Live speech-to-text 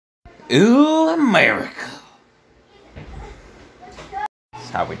Ooh, America. That's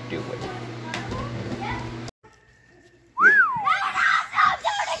how we do it.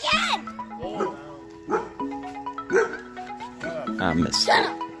 I missed it.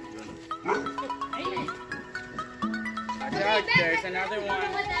 There's another one.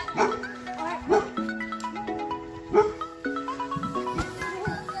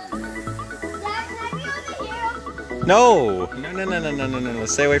 No! No.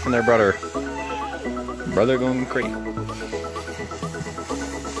 Stay away from their brother. Brother going crazy.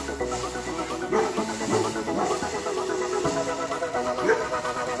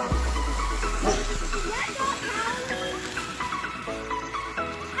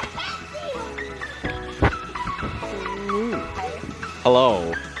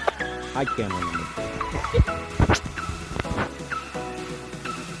 Hello. Hi, cameraman.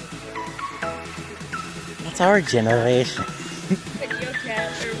 That's our generation. Video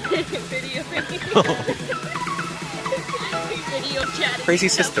chat or video. Video chat. Crazy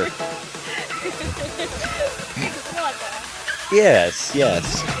sister. Yes.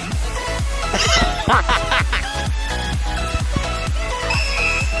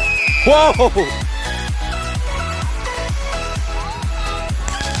 Whoa!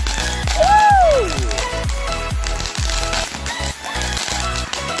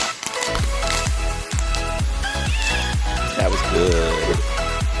 That was good.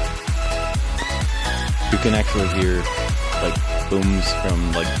 You can actually hear like booms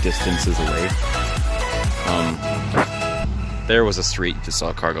from like distances away. There was a street, just saw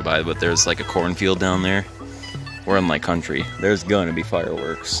a car go by, but there's like a cornfield down there. We're in like country. There's gonna be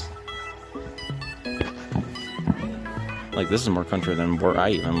fireworks. Like this is more country than where I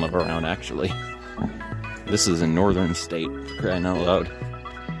even live around actually. This is a northern state, for crying out loud.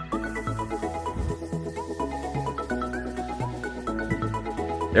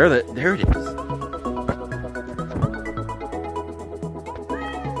 There it is.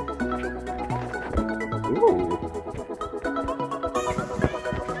 Ooh.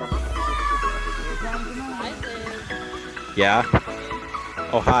 Yeah.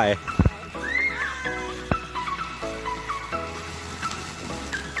 Oh, hi.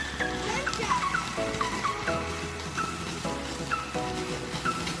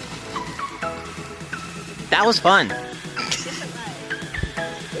 That was fun.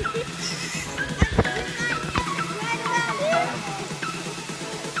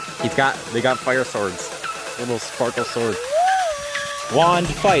 They got fire swords. Little sparkle swords. Wand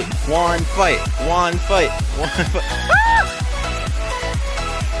fight. Wand fight. Wand fight. Wand fight.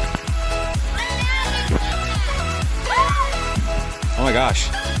 Oh my gosh.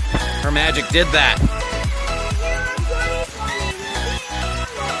 Her magic did that.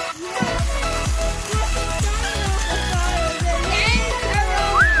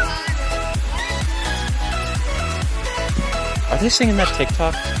 Are they singing that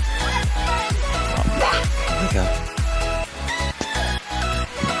TikTok? Oh my god.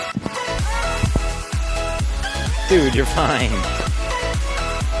 Dude, you're fine.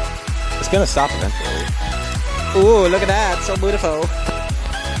 It's gonna stop eventually. Ooh, look at that, so beautiful.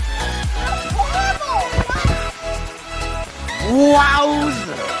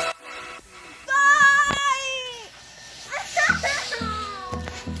 Wowza!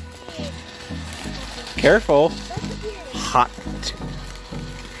 Careful. Hot.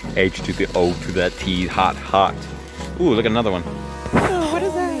 H to the O to the T. Hot, hot. Ooh, look at another one. Oh, what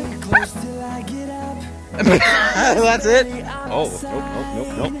is that? That's it? Oh,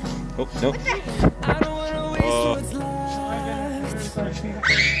 nope.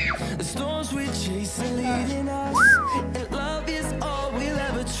 The storms we chase are leading us, and love is all we'll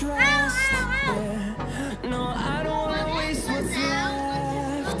ever trust. No, I don't want to waste what's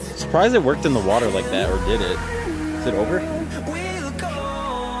left. Surprised it worked in the water like that, or did it? Is it over?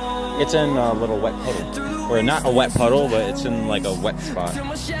 It's in a little wet puddle. Or not a wet puddle, but it's in like a wet spot.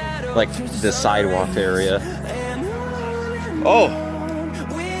 Like the sidewalk area. Oh!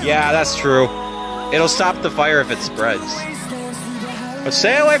 Yeah, that's true. It'll stop the fire if it spreads. But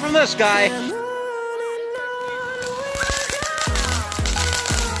stay away from this guy!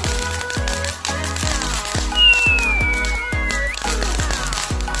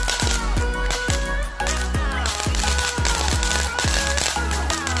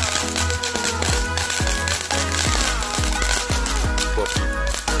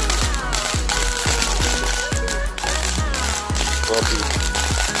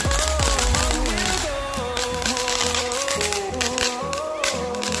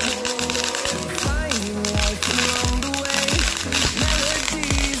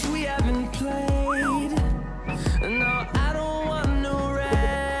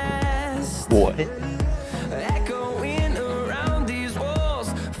 What? Echoing around these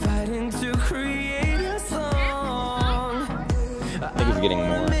walls, fighting to create a song. I think it's getting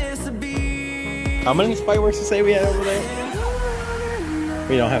more. Miss a beat. How many fireworks to say we had over there?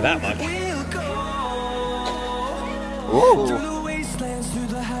 We don't have that much. We'll go Ooh. through the wastelands, through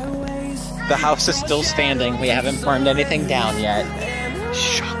the highways. The house is still standing. We haven't burned anything down yet.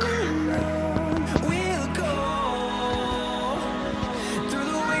 Shocker. We'll go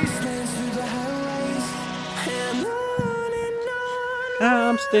through the wastelands, through the highways, and on and on.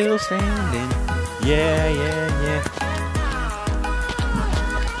 I'm still standing. Yeah, yeah, yeah.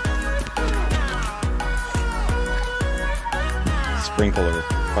 Sprinkler.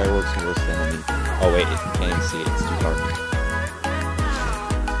 Fireworks worse than me. Oh wait, you can't even see it. It's too dark.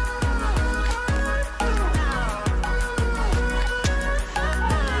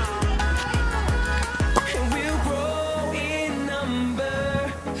 We'll grow in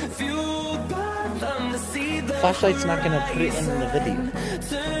number, fueled by them to see the Flashlight's not gonna put it in the video.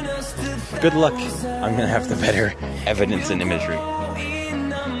 turn us to Good luck. I'm gonna have the better evidence and imagery. in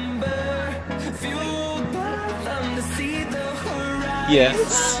number, fueled by them to see the horizon.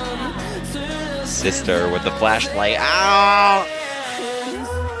 Yes. Sister with the flashlight. Ow!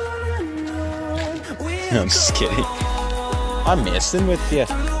 I'm just kidding. I'm messing with you.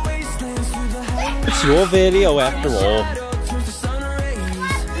 It's your video after all.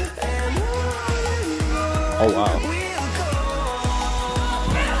 Oh wow.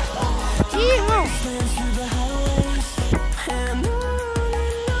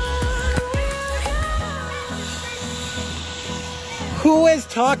 Who is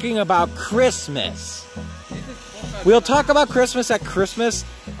talking about Christmas? We'll talk about Christmas at Christmas.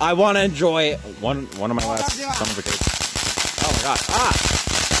 I want to enjoy one of my last summer vacations. Oh my god. Ah!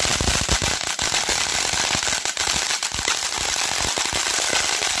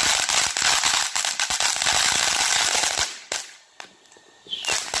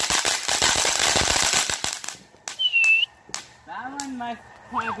 That one might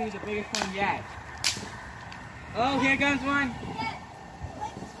probably be the biggest one yet. Oh, here comes one.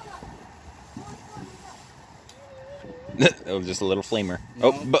 Oh, just a little flamer.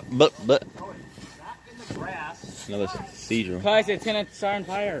 Oh, but. Another seizure. Guys, it's in a starting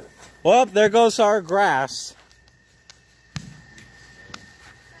fire. Well, there goes our grass.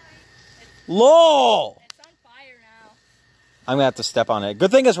 LOL! It's on fire now. I'm gonna have to step on it. Good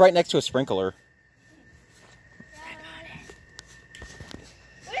thing it's right next to a sprinkler.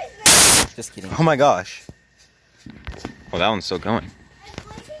 Just kidding. Oh my gosh. Well, that one's still going.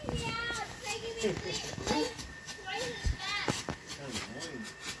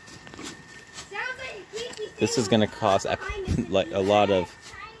 This is gonna cause like a lot of.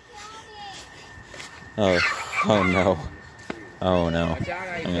 Oh no. Oh no.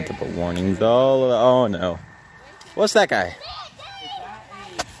 I'm gonna have to put warnings all. Oh no. What's that guy?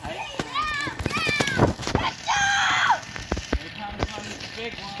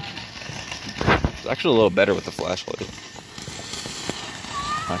 It's actually a little better with the flashlight.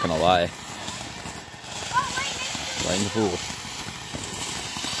 Not gonna lie. Right in the pool.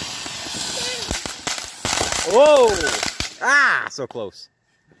 Whoa! Ah! So close.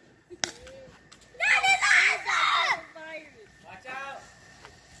 Watch out.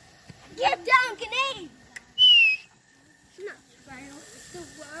 Get down, Canadian!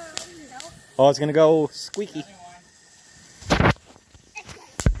 Oh, it's gonna go squeaky.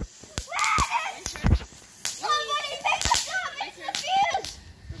 Somebody pick us up! It's the fuse!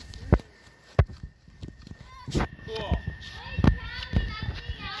 Cool.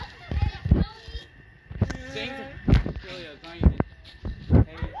 Things are really as long as you-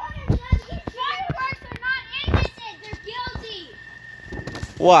 Fireworks are not innocent! They're guilty!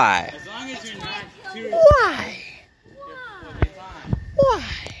 Why? As long as you're not too. Why? You'll be fine. Why?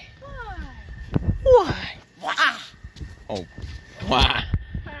 Why? Why? Oh. Why?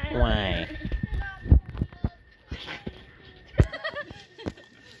 Why?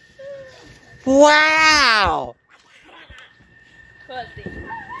 Wow! Pussy.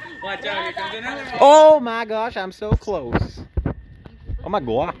 Watch out, here comes another one. Oh my gosh, I'm so close. Oh my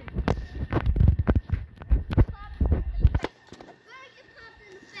god.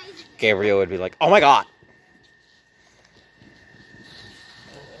 Gabriel would be like, oh my god.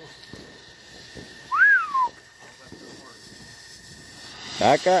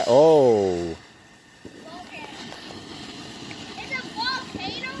 That guy, oh. Is it a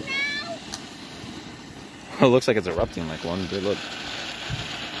volcano now? It looks like it's erupting like one. Good look.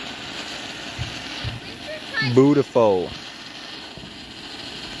 Beautiful.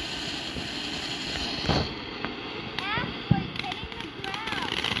 Actually hitting the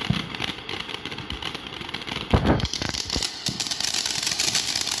ground.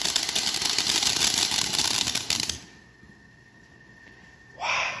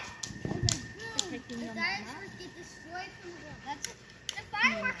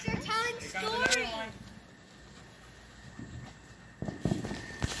 story.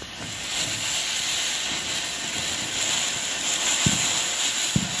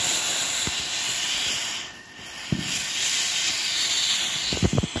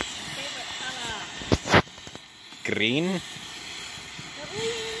 Green?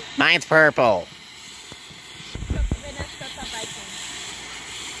 Mine's purple.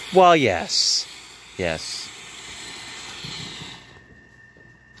 Well, yes. Yes.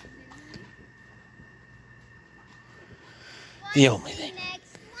 The only thing.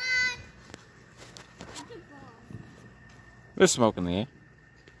 Next one. There's smoke in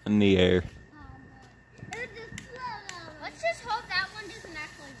the air. Let's just hope that one doesn't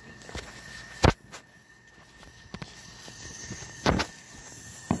actually reach.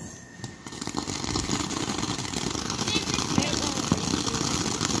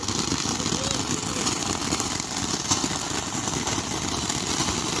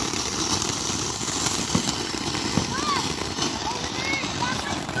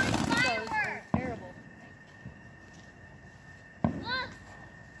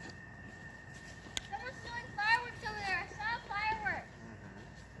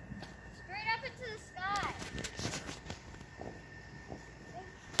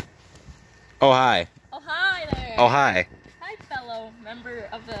 Oh, hi. Oh, hi there. Oh, hi. Hi, fellow member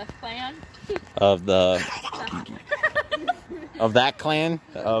of the clan. Of that clan?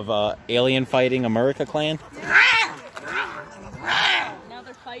 Of alien fighting America clan? Now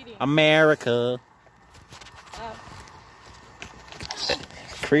they're fighting. America.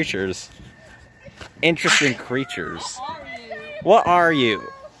 Creatures. Interesting creatures. What are you?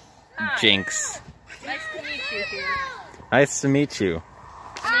 Hi. Jinx. Nice to meet you here. Nice to meet you.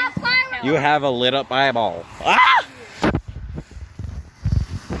 You have a lit up eyeball. Ah!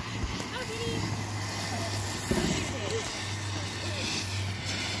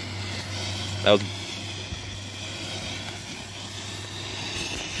 That was...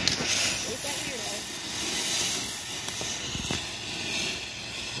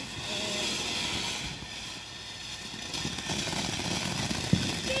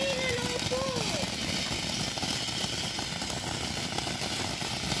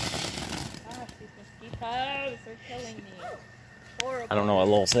 Mosquitoes are killing me. Horrible. I don't know what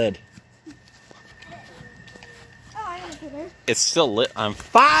Lowell said. It's still lit on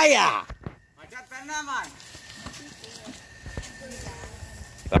fire!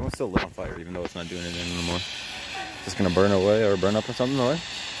 That one's still lit on fire, even though it's not doing anything anymore. Just gonna burn away or burn up or something, or?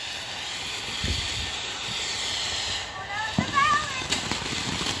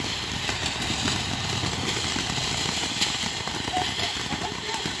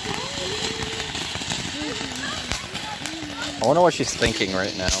 I wonder what she's thinking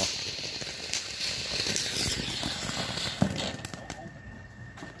right now.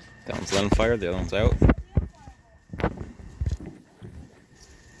 That one's lit on fire, the other one's out.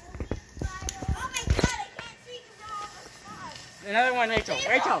 Another one, Rachel.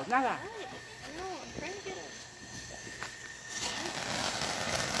 Rachel, nada.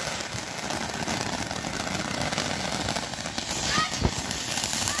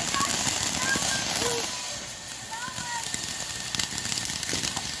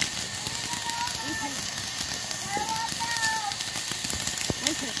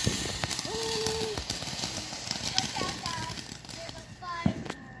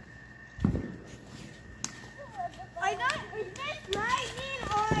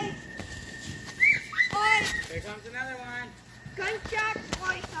 Here comes another one.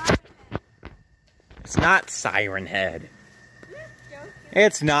 It's not Siren Head.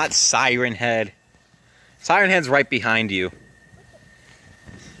 It's not Siren Head. Siren Head's right behind you.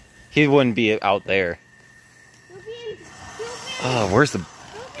 He wouldn't be out there. Oh, where's the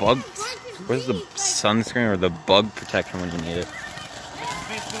bug? Where's the sunscreen or the bug protection when you need it?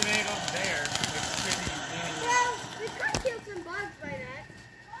 Basically made over there. Well, we could kill some bugs by that.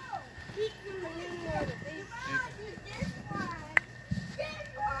 Keep them a little more of the base. This one.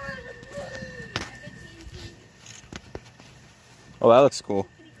 Oh, that looks cool.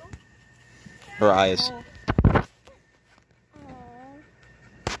 Her eyes.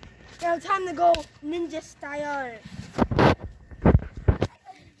 Now time to go ninja style.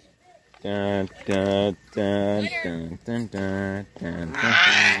 Dun, dun, dun, dun, dun, dun, dun,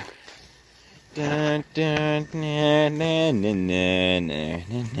 dun. Dun, dun, na, na, na, na, na,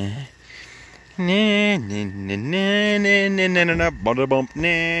 na. Na, na, na, na, na, na, na, na, na, butter bump,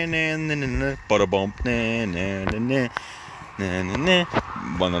 na, na, na, na, na, butter bump, na, na, na, na. Na, na, na,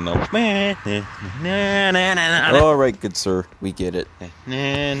 banana, na, na, na, na, na, na. All right, good sir, we get it.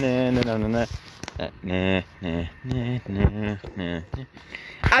 Na, na, na, na, na, na. I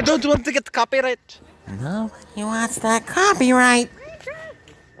don't want to get copyright. Nobody wants that copyright.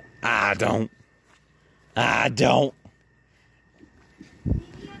 I don't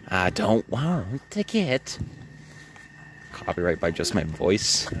want to get copyright by just my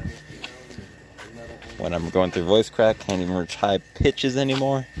voice. When I'm going through voice crack, can't even reach high pitches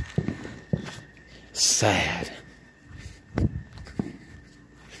anymore. Sad.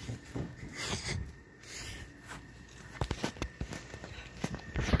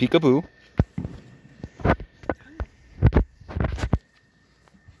 Peekaboo.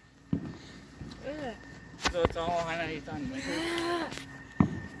 So it's all highlighted on YouTube.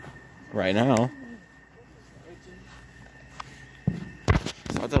 Right now. I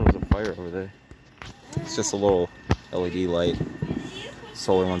thought that was a fire over there. It's just a little LED light.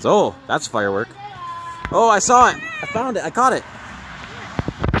 Solar ones. Oh, that's firework. Oh, I saw it. I found it. I caught it.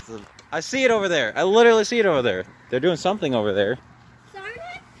 I see it over there. I literally see it over there. They're doing something over there. Siren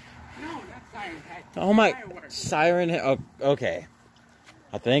Head? No, that's Siren Head. Oh my. Fireworks. Siren Head. Oh, okay.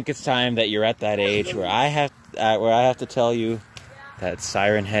 I think it's time that you're at that age where I have to tell you that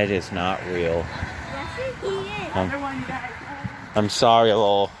Siren Head is not real. Yes, he is. Another one, guys. I'm sorry,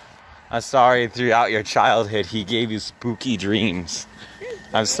 Lowell. I'm sorry throughout your childhood he gave you spooky dreams.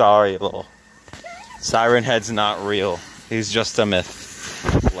 I'm sorry, Lowell. Siren Head's not real. He's just a myth.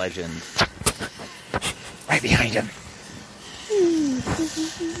 Legend. Right behind him.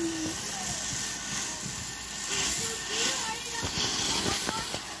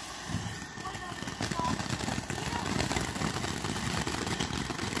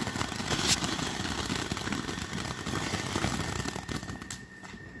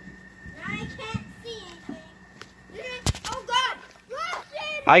 I can't see anything. Oh God! Look,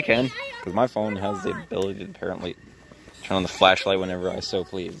 I can, because my phone has the ability to apparently turn on the flashlight whenever I so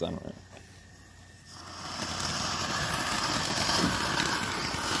please. I don't know.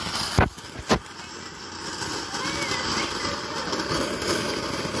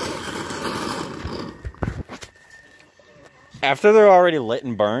 After they're already lit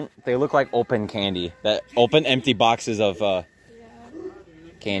and burnt, they look like open candy. That open empty boxes of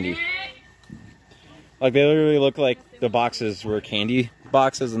candy. Like they literally look like the boxes were candy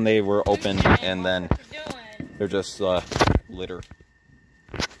boxes and they were open and then they're just litter.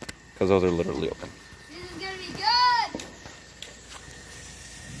 Because those are literally open. this is gonna be good.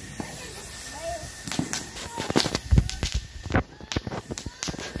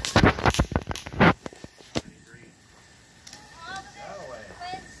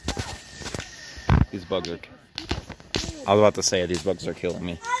 These bugs are... I was about to say these bugs are killing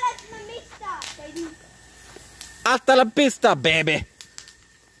me. Oh, that's my meat stuff, baby. Hasta la pista, baby!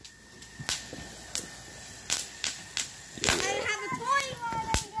 I have a toy.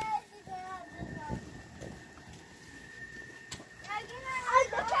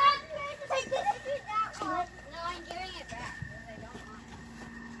 No, I'm giving it back because I don't want it.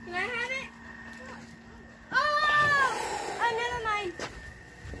 Can I have it? Oh, never mind.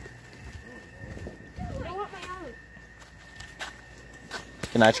 I want my own.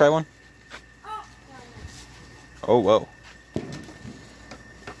 Can I try one? Oh, Oh, whoa.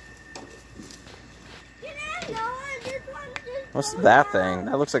 What's that thing?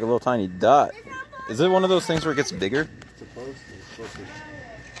 That looks like a little tiny dot. Is it one of those things where it gets bigger? Supposed to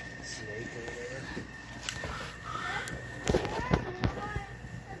snake or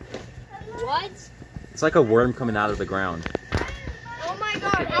whatever. What? It's like a worm coming out of the ground. Oh my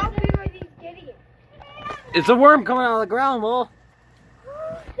God! How big are these getting? It's a worm coming out of the ground, Lil. No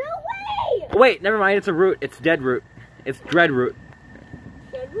way! Wait, never mind. It's a root. It's dead root. It's dreadroot.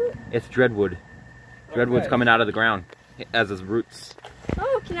 Deadwood? It's dreadwood. Dreadwood's coming out of the ground as his roots.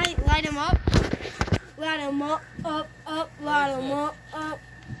 Oh, can I light them up? Light them up, light them up.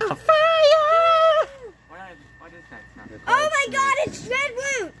 Fire! What is that sound? Oh my God, it's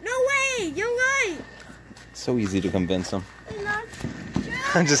Deadwood! No way, you're right. So easy to convince him. It's not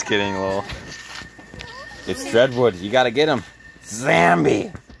I'm just kidding, Lil. It's Dreadwood. You gotta get him.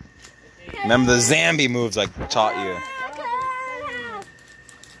 Zambi. Remember the Zambi moves I taught you.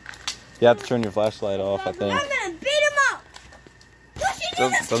 You have to turn your flashlight off, I I'm think. gonna beat him up.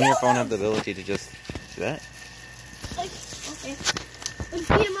 Doesn't your phone have the ability to just do that? Okay, let's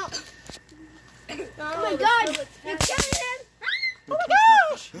beat him up. Oh my God, you're killing him. Oh my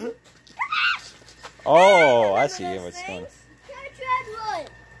gosh. Oh, I see what's going on.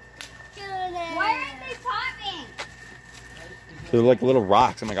 Why aren't they popping? They're like little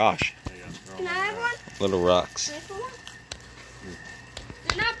rocks. Oh my gosh. Can I have one? Little rocks. They're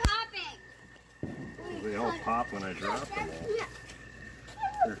not popping. They all pop when I drop them all.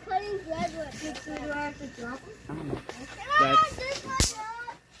 was playing redwood. So do I have to drop it? That's- This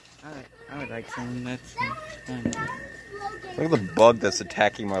one, I would like some. That's fun. Look at the bug that's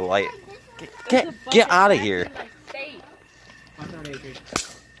attacking my light. Get out of here. What's that, Adrian?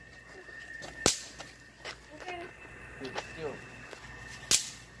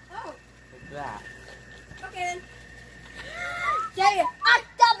 Oh, Like that. okay then. Jay,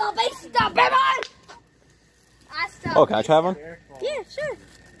 hasta la vista, baby! Hasta. Oh, can I try one? Yeah, sure.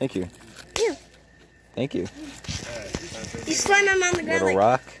 Thank you. Yeah. Thank you. You slam him on the ground Little like,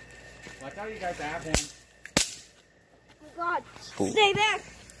 rock. Watch out, you guys have one. oh God. Cool. Stay back.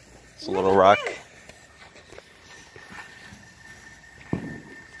 It's a little rock.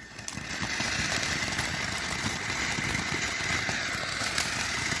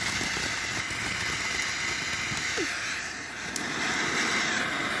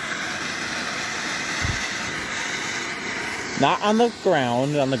 Not on the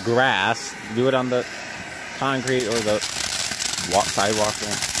ground, on the grass. Do it on the concrete or the sidewalk.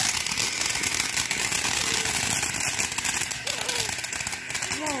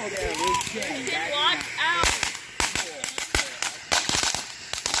 Watch out!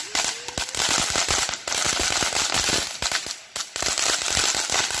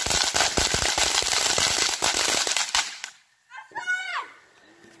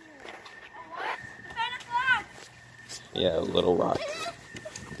 Yeah, a little rock.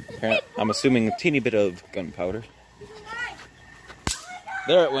 I'm assuming a teeny bit of gunpowder.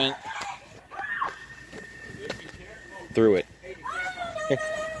 There it went. Through it. Here.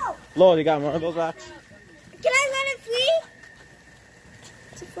 Lord, you got more of those rocks? Can I let it flee?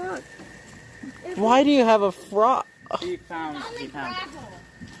 It's a frog. Why do you have a frog? He found it.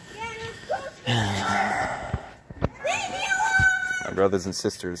 My brothers and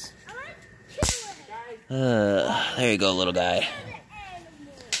sisters. There you go, little guy.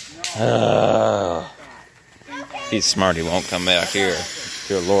 He's smart, he won't come back here.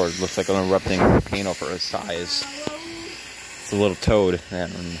 Dear Lord, looks like an erupting volcano for his size. It's a little toad in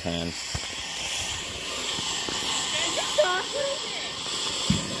the hand.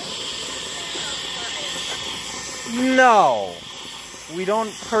 No! We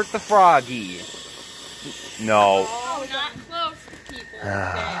don't hurt the froggy. No. Oh, not close to people.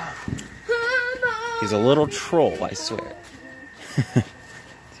 He's a little troll, I swear.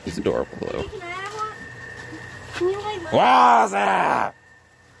 He's adorable, though. Can I have one? Can you like What's that?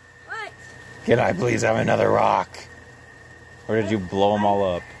 what? Can I please have another rock? Or did you blow them all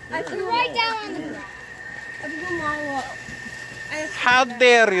up? I threw right down on the ground. I threw them all up. How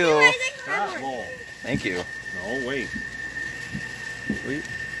dare you? Isaac, have one. Thank you. No, wait. Sweet.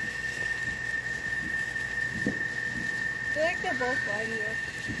 I feel like they're both by you.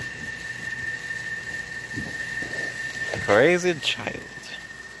 Crazy child.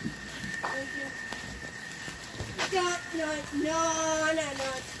 No. We Nah, are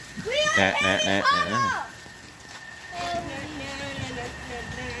nah, Harry nah, Potter.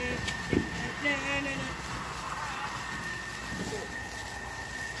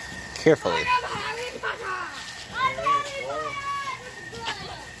 Carefully. I'm Harry Potter. I'm Harry Potter.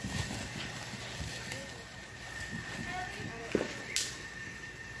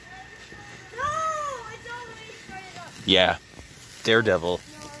 No, it's always straight up. Yeah. Daredevil.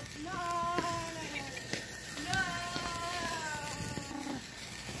 No.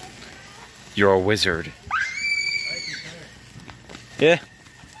 You're a wizard. Yeah.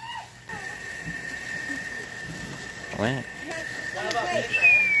 What? Can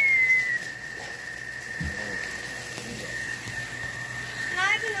I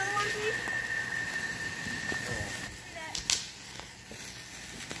have another one, please?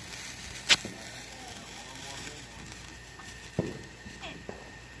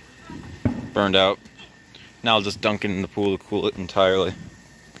 Burned out. Now I'll just dunk it in the pool to cool it entirely.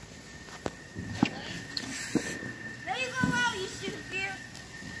 There you go, out, you stupid deer.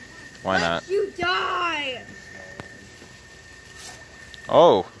 Why not? You die.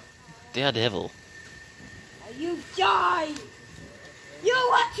 Oh. Daredevil. You died. You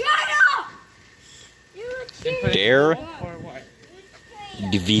a traitor. You a Then cheater. put it Dare? in the hole or what?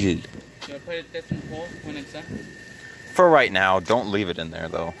 Devil. Should I put this in the hole when it's done? For right now, don't leave it in there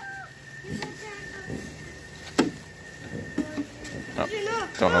though. Oh,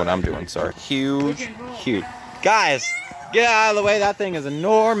 don't know what I'm doing, sorry. Huge, huge. Guys, get out of the way, that thing is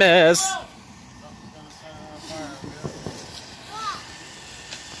enormous.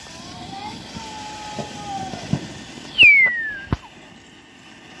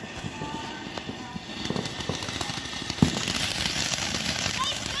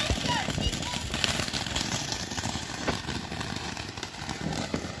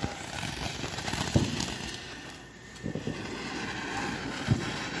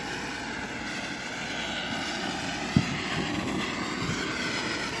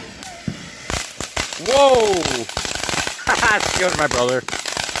 Whoa! Scared my brother.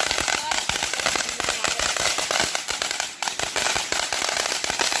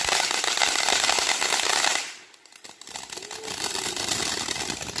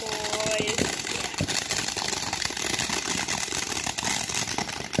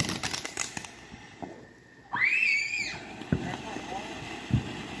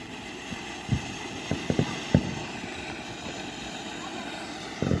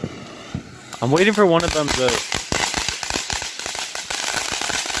 I'm waiting for one of them to...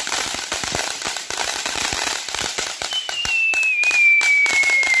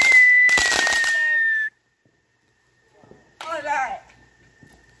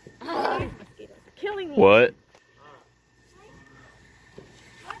 Killing me. What?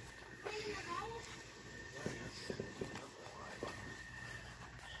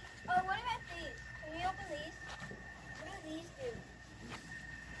 Oh, what about these? Can you open these? What do these do?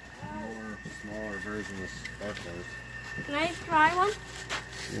 More smaller version of sparklers. Can I try one?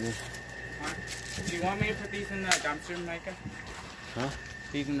 Do you want me to put these in the dumpster, Micah? Huh?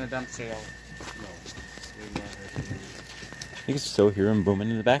 These in the dumpster. No. You can still hear him booming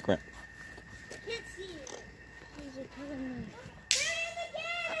in the background. Can't see it. These are killing me.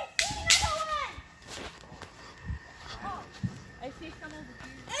 I see some over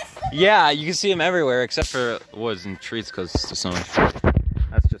here. Yeah, you can see him everywhere except for woods and trees because it's the sun.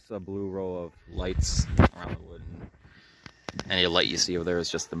 That's just a blue row of lights around the wood. And any light you see over there is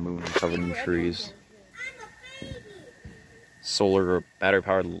just the moon covered in trees. Solar or battery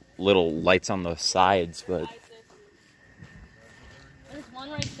powered little lights on the sides, but There's one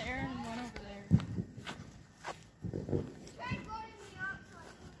right there and one over there.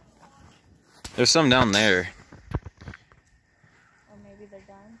 there's some down there. Or maybe they're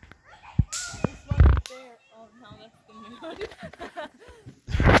done. This one right there. Oh no, that's the moon.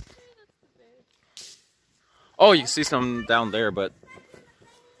 That's the big. Oh, you can see some down there, but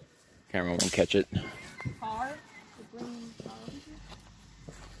camera won't catch it. Car. The green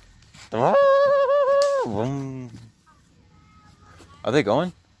car. Are they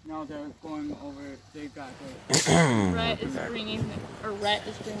going? No, they're going over. They got Rhett is bringing or Rhett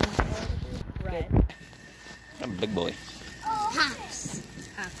is bringing Rhett. I'm a big boy. Hops.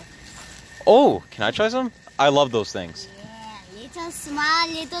 Oh, can I try some? I love those things. Yeah, little small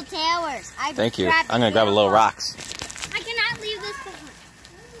little towers. Thank you. I'm gonna grab a little rocks. I cannot leave this behind.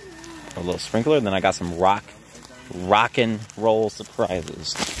 A little sprinkler, and then I got some rock and roll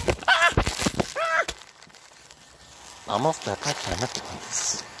surprises. Almost got my camera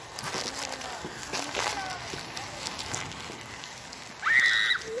place.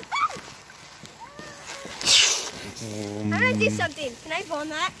 I'm gonna do something. Can I phone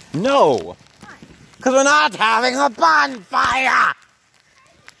that? No! Because we're not having a bonfire!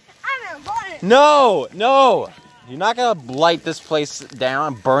 I'm gonna phone it. No! No! You're not gonna blight this place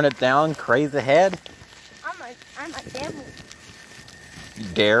down, burn it down, crazy head? I'm a devil. You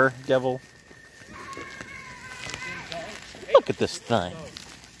dare, devil? Look at this thing.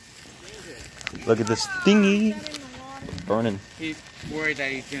 Look at this thingy. It's burning. He's worried that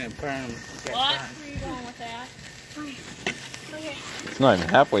he's gonna burn. Get What? burned. Where are you going with that? It's not even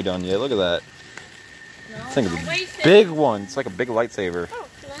halfway done yet. Look at that. No, This thing is don't a waste it. big one. It's like a big lightsaber. Oh,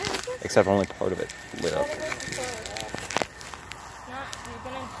 can I have this? Except only part of it lit up. Not, you're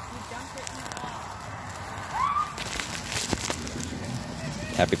gonna dump it in the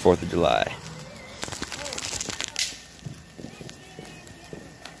box. Happy 4th of July.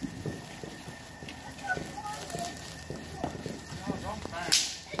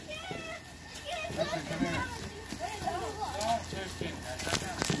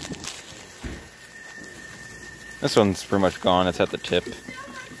 This one's pretty much gone. It's at the tip.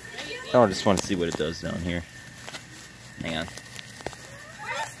 I just want to see what it does down here. Hang on.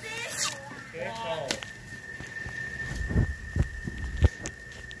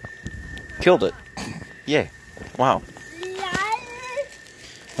 Killed it. Yay. Wow.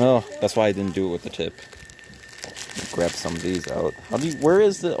 Well, that's why I didn't do it with the tip. Grab some of these out. Where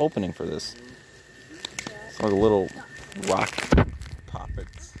is the opening for this? It's like a little rock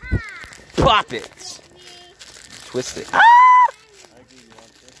poppets. Poppets! Twist it. Ah!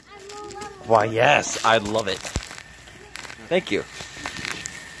 Why, yes, I love it. Thank you.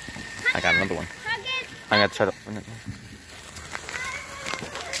 I got another one. I'm gonna try to open it.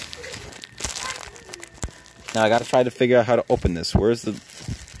 Now I gotta try to figure out how to open this. Where's the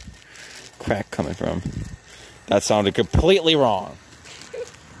crack coming from? That sounded completely wrong.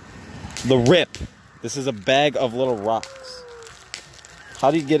 The rip. This is a bag of little rocks.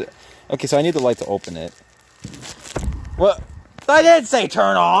 How do you get it? Okay, so I need the light to open it. What? I didn't say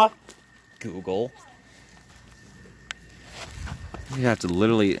turn off. Google. You have to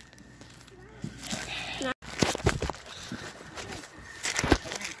literally.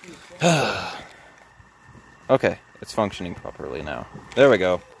 Okay, it's functioning properly now. There we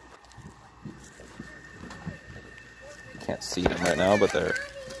go. Can't see them right now, but they're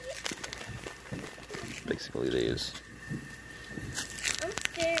basically these. I'm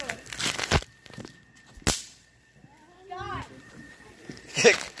scared. God.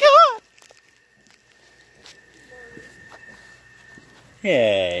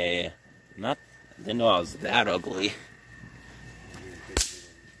 Hey, didn't know I was that ugly.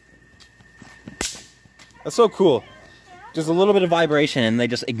 That's so cool. Just a little bit of vibration and they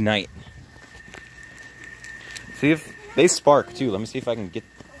just ignite. See if they spark too. Let me see if I can get.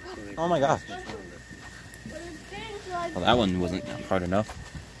 Oh my gosh. Well, that one wasn't hard enough.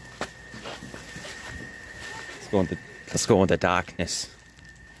 Let's go with the darkness.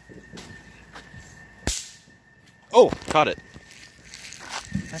 Oh, caught it.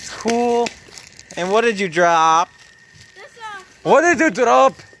 That's cool. And what did you drop? This, What did you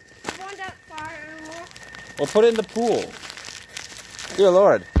drop? one that fire animal. Well, put it in the pool. Dear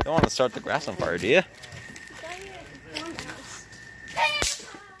Lord, you don't want to start the grass on fire, do you?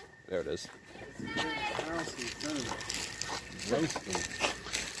 There it is.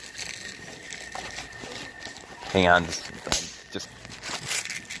 Hang on, just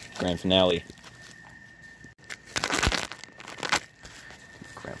grand finale.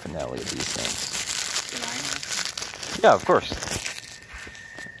 Grand finale of these things. Yeah, of course.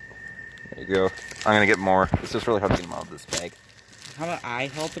 There you go. I'm gonna get more. It's just really hard to get them out of this bag. How about I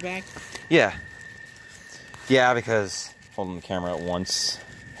hold the bag? Yeah. Yeah, because holding the camera at once.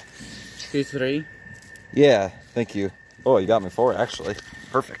 2, 3. Yeah, thank you. Oh, you got me 4 actually.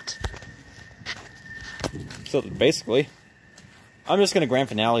 Perfect. So basically, I'm just gonna grand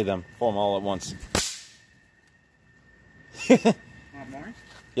finale them, pull them all at once. Want more?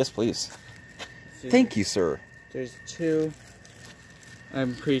 Yes, please. So Thank you, sir. There's 2.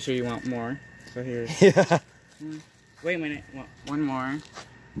 I'm pretty sure you want more. So here's. Yeah. Wait a minute. One more.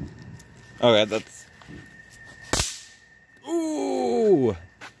 Okay, that's. Ooh.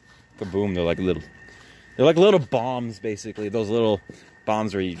 Kaboom! They're like little bombs, basically. Those little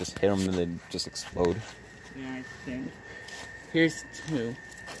bombs where you just hit them and they just explode. Yeah, I think. Here's 2.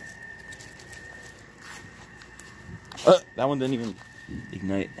 That one didn't even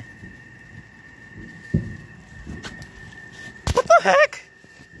ignite. What the heck?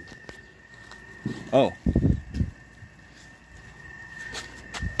 Oh.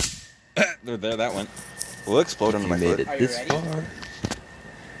 They're there, that went. We'll explode under my foot. Are you ready? Far.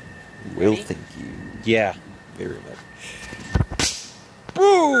 Will, thank you. Yeah, very much.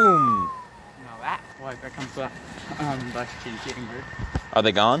 Boom! Now that, well, there comes the busted chamber. Are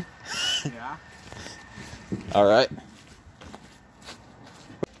they gone? Yeah. Alright.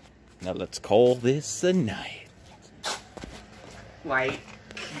 Now let's call this a night. Light.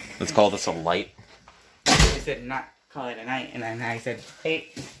 Let's call this a light. I said not call it a night, and then I said, hey,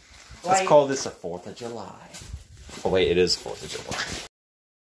 Let's light. call this a 4th of July. Oh wait, it is 4th of July.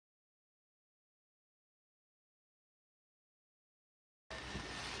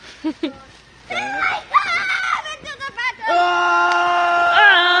 I'm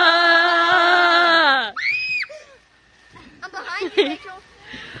behind you, Rachel.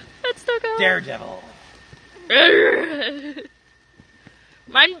 It's still going. Daredevil.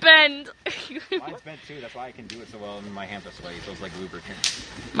 Mine bend. Mine's bent too, that's why I can do it so well, and my hands are sweaty. It feels like lubricant.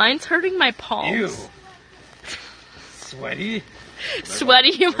 Mine's hurting my palms. Ew. Sweaty? Sweaty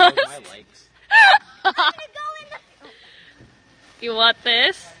you There goes must. my legs. You want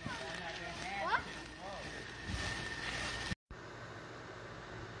this?